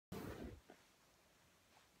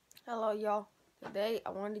Hello y'all. Today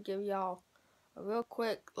I wanted to give y'all a real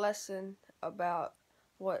quick lesson about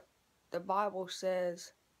what the Bible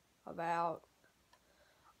says about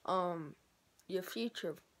your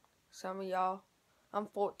future. Some of y'all, I'm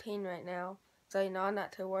 14 right now, so I'm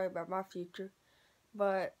not too worried about my future.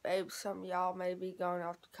 But maybe some of y'all may be going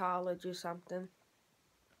off to college or something,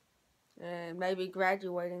 and maybe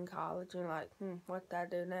graduating college and like, what do I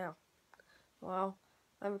do now? Well,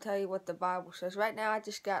 let me tell you what the Bible says. Right now I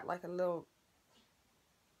just got like a little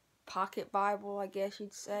pocket Bible, I guess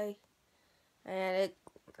you'd say. And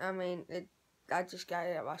I just got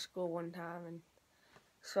it at my school one time, and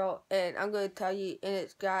I'm gonna tell you, and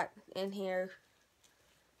it's got in here,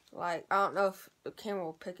 like, I don't know if the camera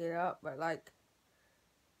will pick it up, but like,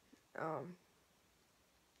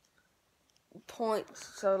 points.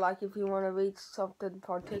 So like, if you want to read something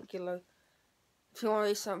particular,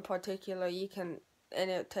 you can, and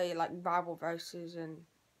it'll tell you like Bible verses and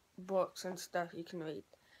books and stuff you can read.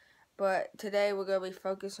 But today we're gonna be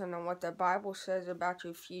focusing on what the Bible says about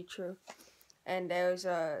your future. And there's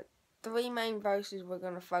three main verses we're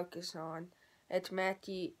going to focus on. It's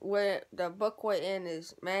Matthew, where the book we're in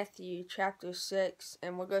is Matthew chapter 6,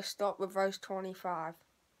 and we're going to start with verse 25.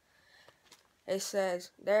 It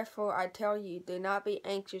says, "Therefore I tell you, do not be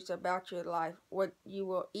anxious about your life, what you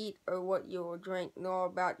will eat or what you will drink, nor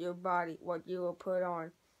about your body, what you will put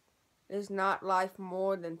on. Is not life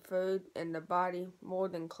more than food, and the body more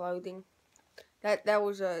than clothing?" That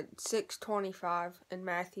was 6:25 in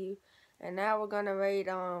Matthew. And now we're gonna read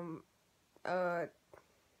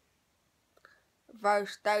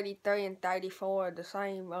verse 33 and 34 of the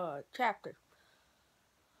same chapter.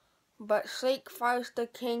 "But seek first the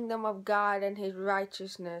kingdom of God and his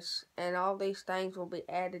righteousness, and all these things will be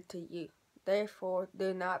added to you. Therefore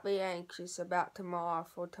do not be anxious about tomorrow,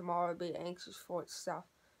 for tomorrow will be anxious for itself.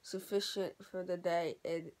 Sufficient for the day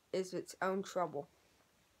is its own trouble."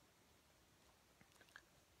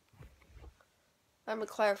 Let me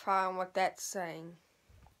clarify on what that's saying.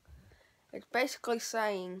 It's basically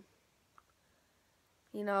saying,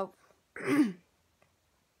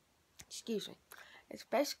 excuse me. It's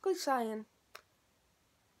basically saying,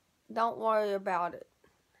 don't worry about it.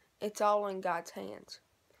 It's all in God's hands.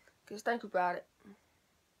 Because think about it.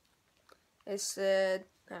 It said,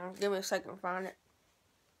 give me a second to find it.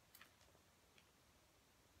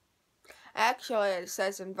 Actually, it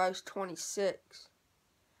says in verse 26,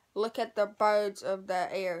 "Look at the birds of the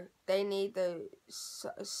air. They neither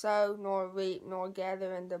sow nor reap nor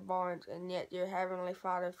gather in the barns, and yet your heavenly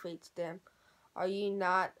Father feeds them. Are you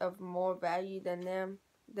not of more value than them?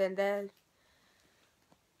 Than they?"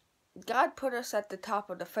 God put us at the top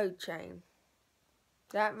of the food chain.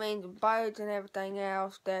 That means birds and everything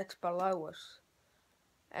else that's below us.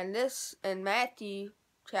 And this in Matthew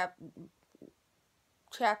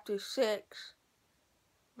chapter 6,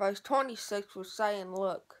 verse 26 was saying,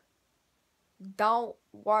 look, don't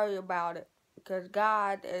worry about it, because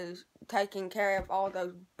God is taking care of all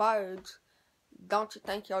those birds. Don't you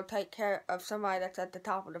think He'll take care of somebody that's at the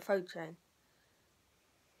top of the food chain?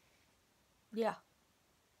 Yeah.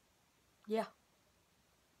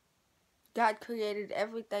 God created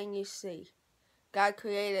everything you see. God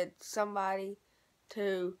created somebody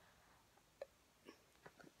to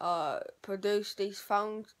produce these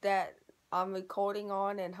phones that I'm recording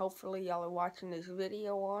on, and hopefully y'all are watching this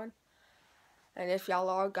video on. And if y'all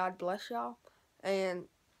are, God bless y'all. And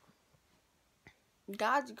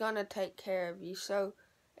God's gonna take care of you. So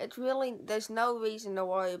it's really, there's no reason to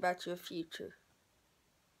worry about your future.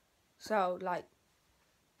 So like,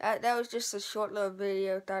 that was just a short little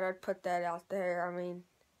video. Thought I'd put that out there.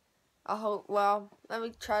 I hope, well, let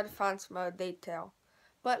me try to find some other detail.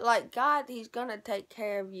 But like God, He's gonna take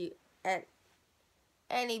care of you at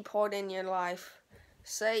any point in your life.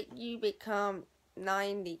 Say you become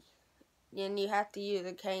 90 and you have to use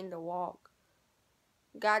a cane to walk.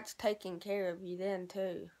 God's taking care of you then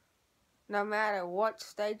too. No matter what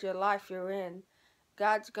stage of life you're in,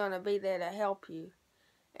 God's gonna be there to help you.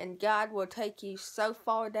 And God will take you so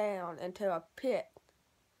far down into a pit.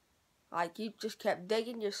 Like you just kept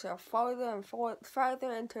digging yourself further and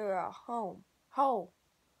further into a hole.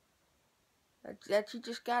 That you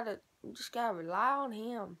just gotta rely on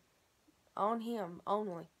Him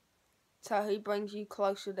only, so He brings you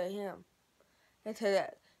closer to Him. Into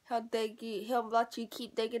that, He'll let you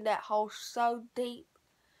keep digging that hole so deep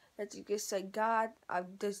that you just say, God,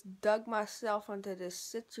 I've just dug myself into this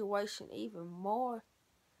situation even more,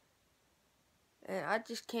 and I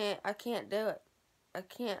can't do it.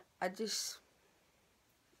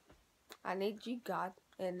 I need you, God,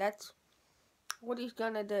 and that's what He's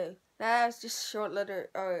gonna do. Now that's just a short little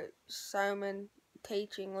sermon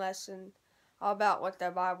teaching lesson about what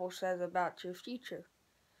the Bible says about your future.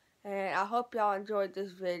 And I hope y'all enjoyed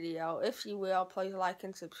this video. If you will, please like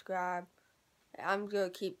and subscribe. I'm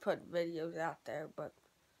going to keep putting videos out there, but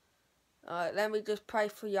let me just pray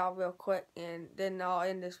for y'all real quick, and then I'll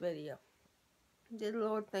end this video. Dear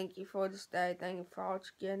Lord, thank you for this day. Thank you for all that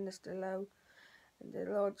you're getting us to know. And dear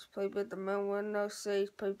Lord, just please be with the moon window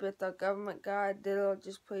seats. Please be with the government guide. Dear Lord,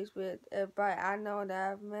 just please be with everybody I know and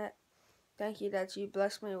that I've met. Thank you that you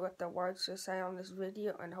blessed me with the words to say on this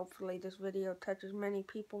video, and hopefully this video touches many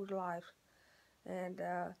people's lives. And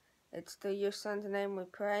it's through your son's name we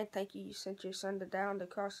pray. Thank you sent your son to die on the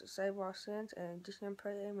cross to save our sins, and just in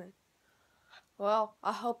pray, amen. Well,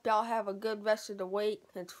 I hope y'all have a good rest of the week.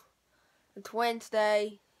 It's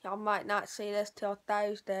Wednesday. Y'all might not see this till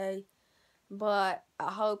Thursday, but I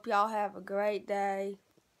hope y'all have a great day,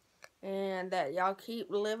 and that y'all keep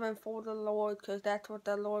living for the Lord, because that's what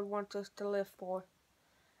the Lord wants us to live for.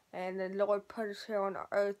 And the Lord put us here on the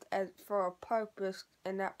earth for a purpose,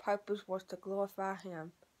 and that purpose was to glorify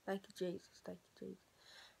Him. Thank you, Jesus. Thank you, Jesus.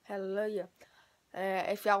 Hallelujah.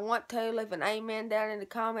 If y'all want to, leave an amen down in the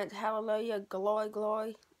comments. Hallelujah. Glory,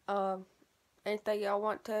 glory. Anything y'all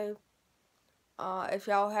want to. If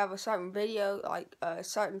y'all have a certain video, like a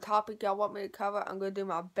certain topic y'all want me to cover, I'm going to do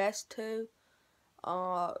my best to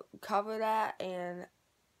cover that. And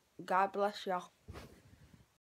God bless y'all.